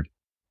delivered?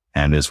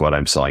 And is what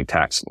I'm selling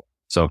taxable?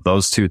 So if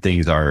those two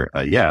things are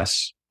a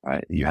yes,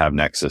 right, you have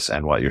nexus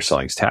and what you're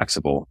selling is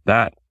taxable,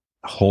 that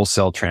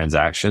wholesale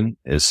transaction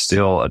is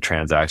still a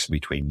transaction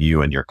between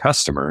you and your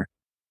customer.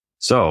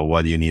 So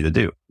what do you need to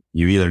do?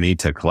 You either need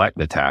to collect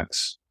the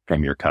tax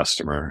from your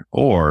customer,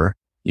 or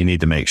you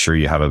need to make sure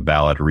you have a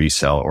valid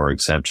resale or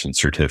exemption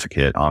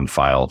certificate on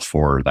file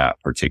for that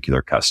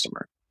particular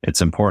customer.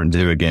 It's important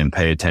to, again,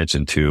 pay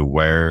attention to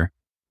where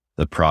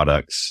the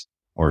products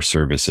or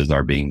services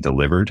are being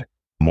delivered.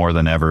 More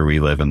than ever, we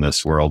live in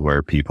this world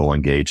where people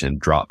engage in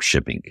drop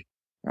shipping,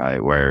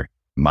 right? Where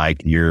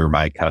you're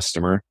my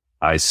customer.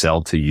 I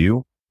sell to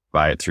you,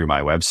 buy it through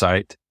my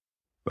website,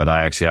 but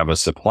I actually have a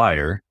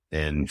supplier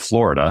in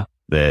Florida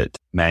that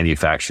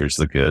manufactures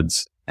the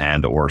goods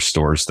and or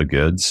stores the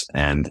goods.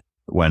 And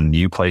when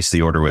you place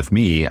the order with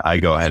me, I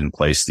go ahead and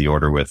place the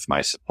order with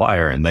my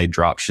supplier and they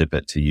drop ship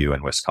it to you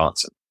in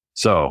Wisconsin.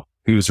 So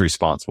who's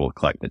responsible to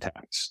collect the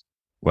tax?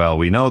 Well,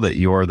 we know that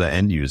you're the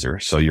end user,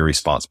 so you're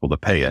responsible to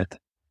pay it.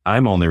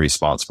 I'm only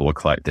responsible to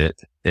collect it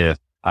if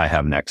I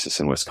have nexus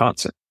in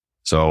Wisconsin.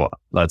 So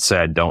let's say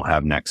I don't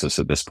have nexus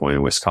at this point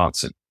in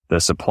Wisconsin. The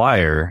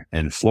supplier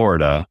in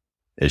Florida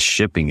is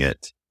shipping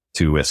it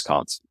to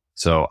Wisconsin.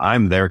 So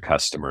I'm their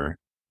customer.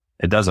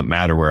 It doesn't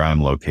matter where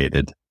I'm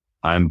located.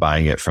 I'm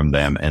buying it from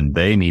them and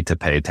they need to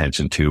pay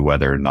attention to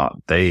whether or not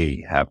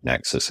they have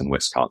nexus in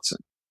Wisconsin.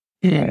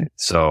 Right?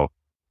 So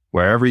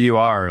wherever you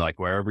are, like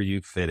wherever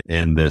you fit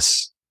in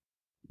this,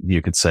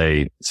 you could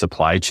say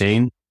supply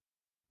chain,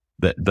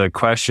 the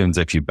questions,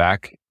 if you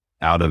back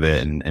out of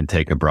it and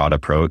take a broad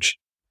approach,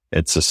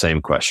 it's the same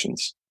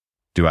questions.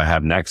 Do I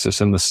have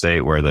nexus in the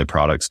state where the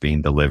product's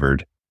being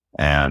delivered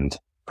and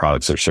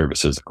products or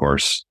services, of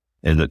course?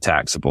 Is it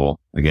taxable?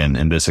 Again,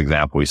 in this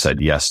example, we said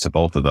yes to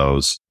both of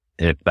those.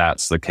 If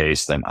that's the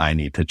case, then I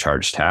need to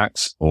charge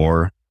tax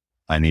or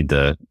I need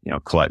to,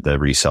 collect the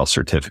resale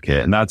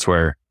certificate. And that's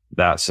where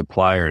that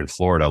supplier in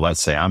Florida,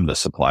 let's say I'm the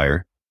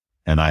supplier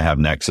and I have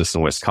nexus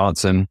in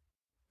Wisconsin.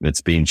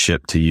 It's being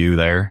shipped to you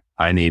there.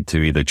 I need to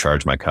either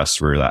charge my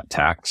customer that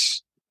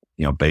tax,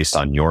 based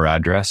on your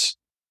address,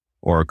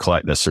 or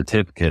collect the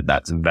certificate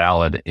that's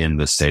valid in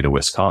the state of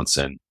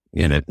Wisconsin.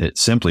 And it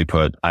simply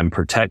put, I'm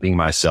protecting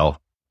myself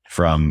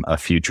from a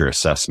future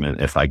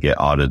assessment if I get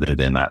audited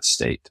in that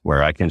state,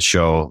 where I can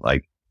show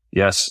like,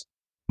 yes,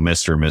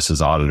 Mr. or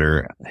Mrs.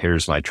 Auditor,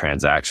 here's my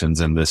transactions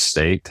in this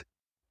state.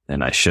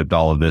 And I shipped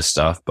all of this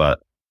stuff, but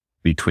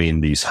between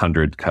these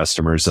 100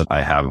 customers that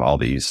I have all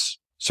these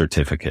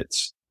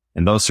certificates.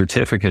 And those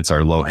certificates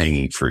are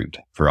low-hanging fruit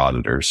for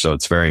auditors. So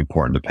it's very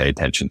important to pay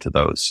attention to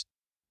those.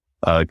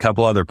 A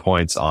couple other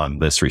points on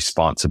this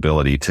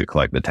responsibility to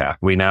collect the tax.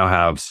 We now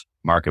have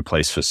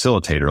marketplace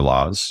facilitator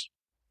laws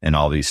in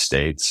all these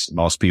states.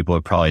 Most people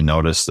have probably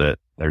noticed that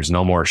there's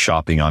no more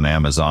shopping on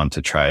Amazon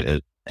to try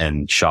to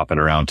and shopping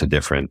around to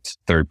different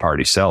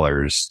third-party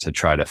sellers to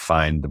try to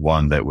find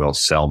one that will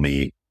sell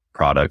me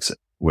products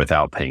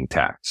without paying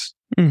tax.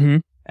 Mm-hmm.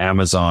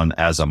 Amazon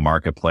as a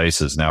marketplace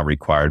is now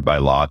required by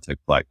law to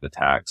collect the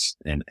tax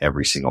in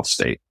every single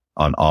state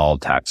on all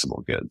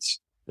taxable goods.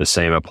 The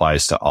same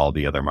applies to all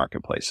the other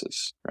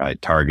marketplaces, right?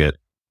 Target,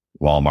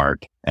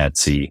 Walmart,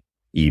 Etsy,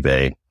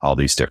 eBay, all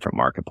these different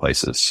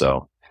marketplaces.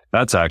 So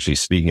that's actually,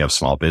 speaking of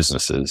small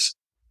businesses,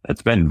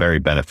 it's been very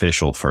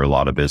beneficial for a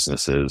lot of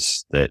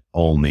businesses that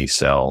only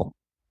sell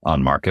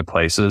on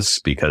marketplaces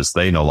because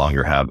they no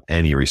longer have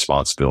any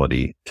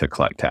responsibility to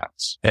collect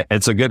tax.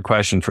 It's a good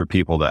question for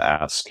people to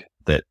ask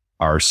that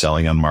are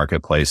selling on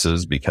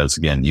marketplaces because,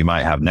 again, you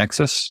might have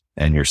nexus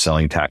and you're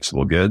selling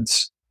taxable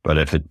goods, but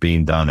if it's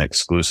being done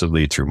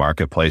exclusively through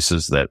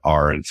marketplaces that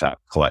are, in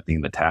fact,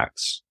 collecting the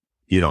tax,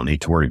 you don't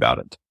need to worry about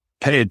it.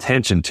 Pay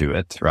attention to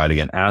it, right?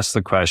 Again, ask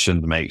the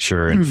question to make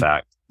sure, in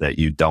fact, that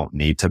you don't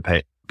need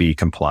to be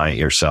compliant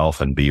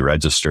yourself and be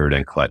registered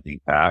and collecting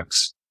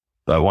tax.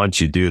 But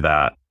once you do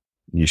that,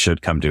 you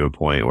should come to a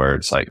point where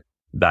it's like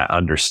that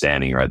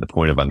understanding, right? The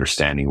point of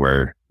understanding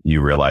where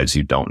you realize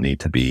you don't need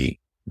to be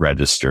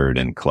registered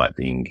and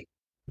collecting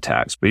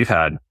tax. We've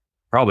had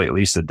probably at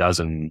least a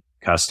dozen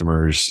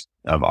customers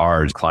of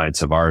ours,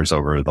 clients of ours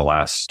over the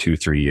last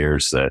 2-3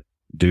 years that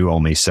do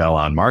only sell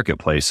on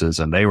marketplaces,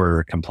 and they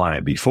were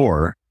compliant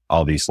before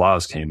all these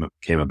laws came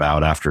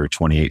about after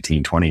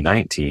 2018,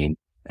 2019,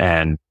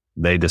 and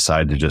they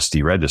decided to just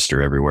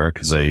deregister everywhere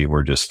because they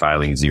were just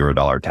filing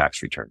 $0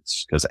 tax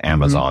returns because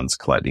Amazon's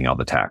collecting all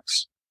the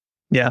tax.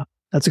 Yeah,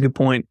 that's a good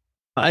point.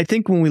 I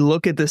think when we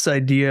look at this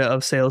idea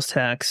of sales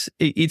tax,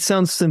 it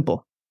sounds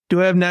simple.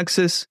 Do I have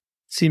nexus?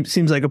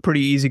 Seems like a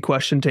pretty easy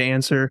question to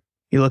answer.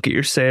 You look at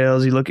your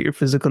sales, you look at your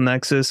physical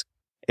nexus.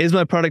 Is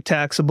my product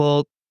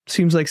taxable?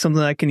 Seems like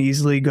something I can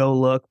easily go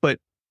look. But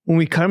when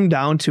we come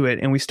down to it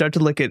and we start to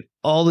look at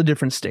all the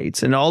different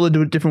states and all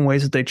the different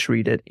ways that they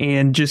treat it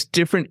and just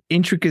different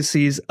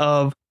intricacies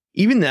of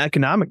even the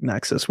economic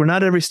nexus, where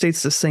not every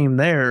state's the same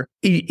there,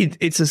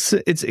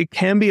 it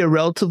can be a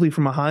relatively,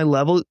 from a high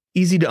level,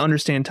 easy to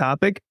understand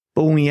topic.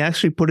 But when we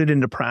actually put it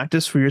into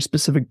practice for your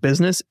specific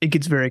business, it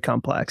gets very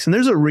complex. And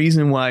there's a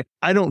reason why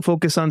I don't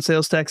focus on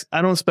sales tax.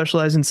 I don't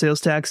specialize in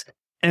sales tax.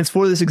 And it's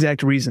for this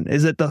exact reason,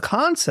 is that the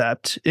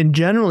concept, and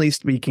generally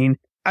speaking,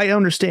 I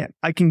understand,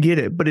 I can get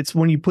it, but it's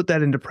when you put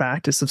that into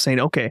practice of saying,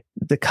 okay,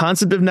 the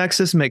concept of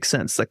Nexus makes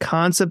sense. The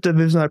concept of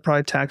is my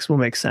product tax will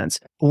make sense.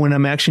 But when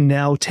I'm actually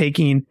now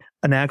taking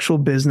an actual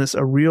business,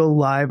 a real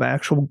live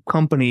actual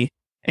company,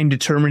 and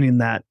determining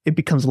that, it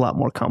becomes a lot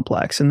more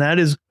complex. And that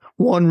is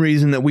one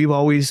reason that we've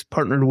always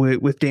partnered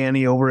with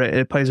Danny over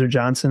at Pizer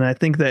Johnson. I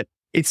think that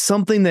it's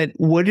something that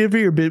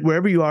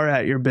wherever you are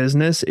at your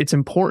business, it's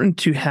important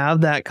to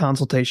have that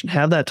consultation,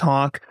 have that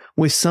talk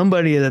with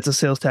somebody that's a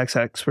sales tax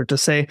expert to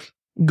say,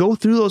 go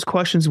through those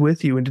questions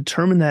with you and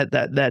determine that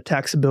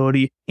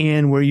taxability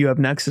and where you have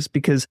nexus,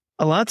 because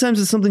a lot of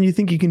times it's something you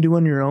think you can do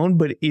on your own,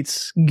 but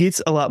it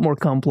gets a lot more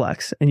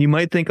complex. And you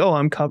might think, oh,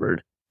 I'm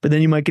covered. But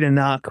then you might get a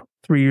knock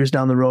 3 years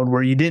down the road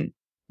where you didn't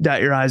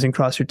dot your I's and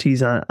cross your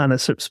T's on a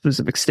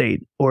specific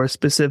state or a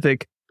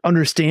specific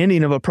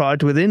understanding of a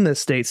product within the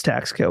state's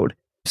tax code.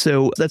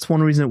 So that's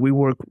one reason that we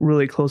work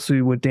really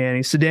closely with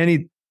Danny. So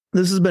Danny,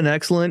 this has been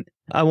excellent.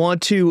 I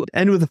want to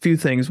end with a few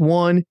things.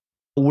 One,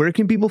 where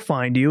can people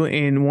find you?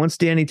 And once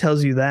Danny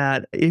tells you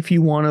that, if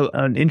you want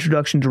an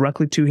introduction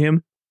directly to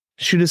him,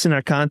 shoot us in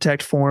our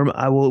contact form.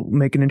 I will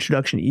make an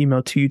introduction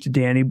email to you to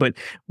Danny. But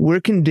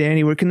where can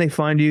they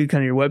find you?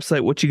 Kind of your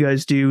website, what you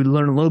guys do,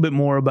 learn a little bit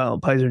more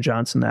about Pizer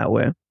Johnson that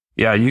way.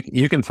 Yeah,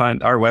 you can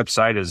find our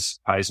website is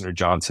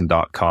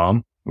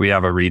piznerjohnson.com. We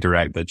have a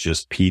redirect that's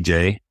just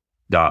pj.tax.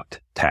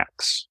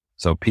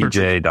 So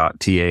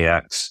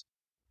pj.tax.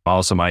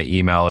 Also, my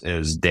email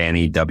is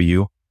Danny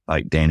W,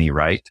 like Danny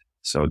Wright.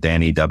 So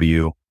Danny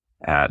W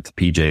at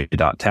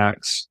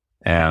pj.tax.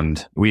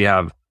 And we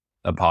have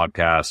a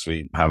podcast,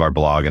 we have our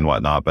blog and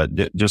whatnot, but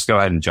just go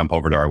ahead and jump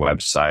over to our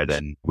website.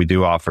 And we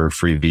do offer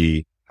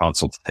free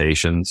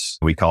consultations.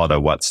 We call it a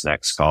what's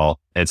next call.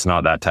 It's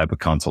not that type of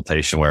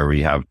consultation where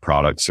we have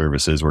product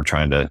services we're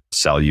trying to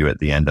sell you at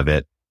the end of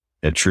it.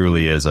 It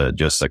truly is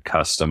just a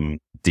custom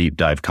deep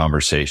dive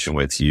conversation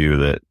with you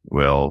that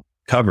will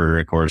cover,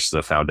 of course,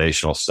 the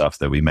foundational stuff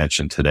that we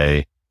mentioned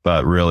today,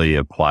 but really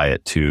apply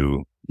it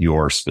to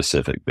your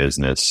specific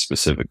business,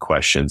 specific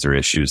questions or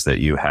issues that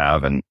you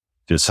have, and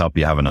just help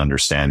you have an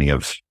understanding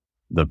of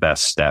the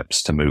best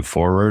steps to move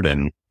forward.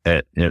 And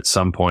at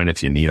some point,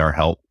 if you need our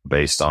help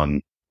based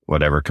on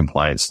whatever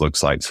compliance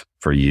looks like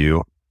for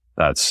you,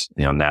 that's,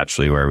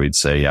 naturally where we'd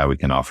say, yeah, we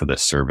can offer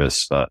this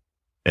service. But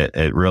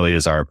it really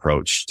is our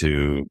approach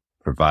to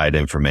provide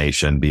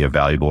information, be a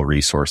valuable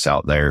resource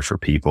out there for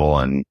people.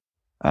 And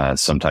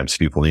sometimes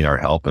people need our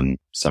help and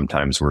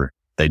sometimes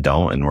they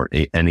don't.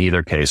 And in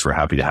either case, we're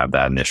happy to have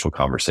that initial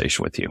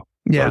conversation with you.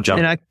 Yeah.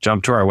 So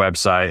jump to our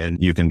website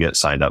and you can get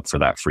signed up for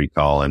that free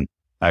call. And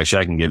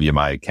actually, I can give you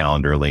my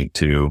calendar link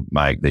too,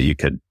 Mike, that you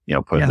could,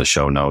 put in the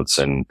show notes,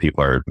 and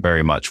people are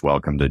very much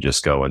welcome to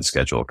just go and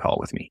schedule a call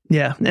with me.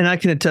 Yeah. And I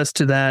can attest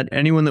to that.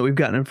 Anyone that we've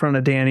gotten in front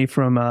of Danny,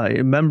 from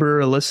a member,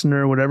 a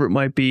listener, whatever it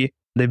might be,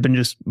 they've been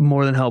just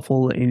more than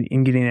helpful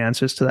in getting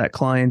answers to that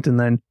client and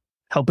then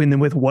helping them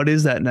with what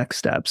is that next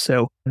step.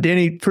 So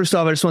Danny, first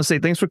off, I just want to say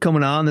thanks for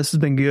coming on. This has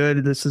been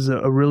good. This is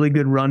a really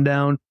good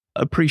rundown.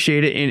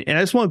 Appreciate it. And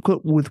I just want to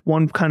put with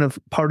one kind of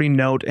parting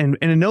note and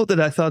a note that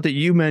I thought that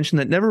you mentioned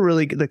that never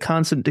really, the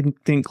concept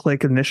didn't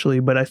click initially,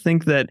 but I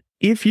think that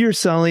if you're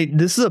selling,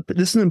 this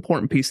is an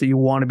important piece that you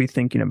want to be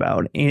thinking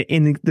about.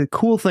 And the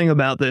cool thing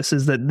about this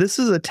is that this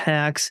is a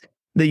tax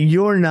that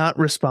you're not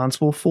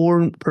responsible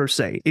for per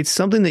se. It's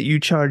something that you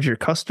charge your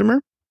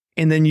customer,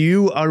 and then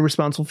you are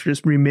responsible for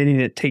just remitting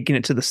it, taking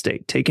it to the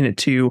state, taking it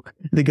to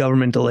the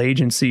governmental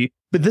agency.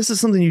 But this is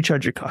something you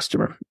charge your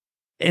customer.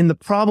 And the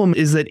problem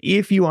is that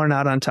if you are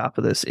not on top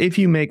of this, if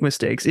you make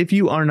mistakes, if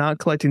you are not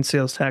collecting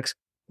sales tax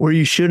where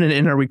you shouldn't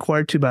and are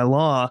required to by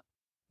law,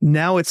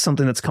 now it's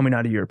something that's coming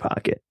out of your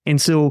pocket.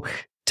 And so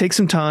take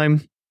some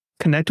time,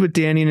 connect with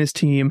Danny and his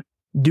team,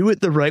 do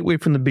it the right way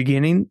from the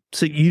beginning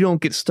so you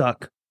don't get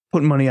stuck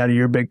putting money out of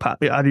your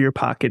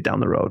pocket down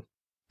the road.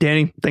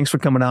 Danny, thanks for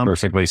coming on.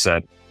 Perfectly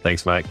said.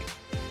 Thanks, Mike.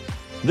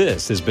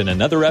 This has been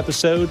another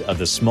episode of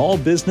the Small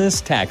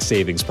Business Tax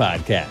Savings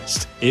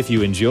Podcast. If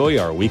you enjoy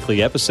our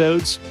weekly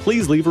episodes,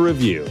 please leave a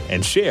review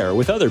and share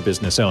with other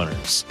business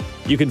owners.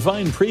 You can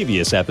find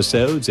previous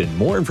episodes and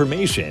more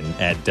information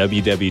at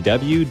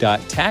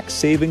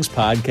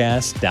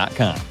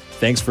www.taxsavingspodcast.com.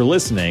 Thanks for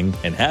listening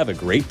and have a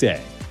great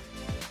day.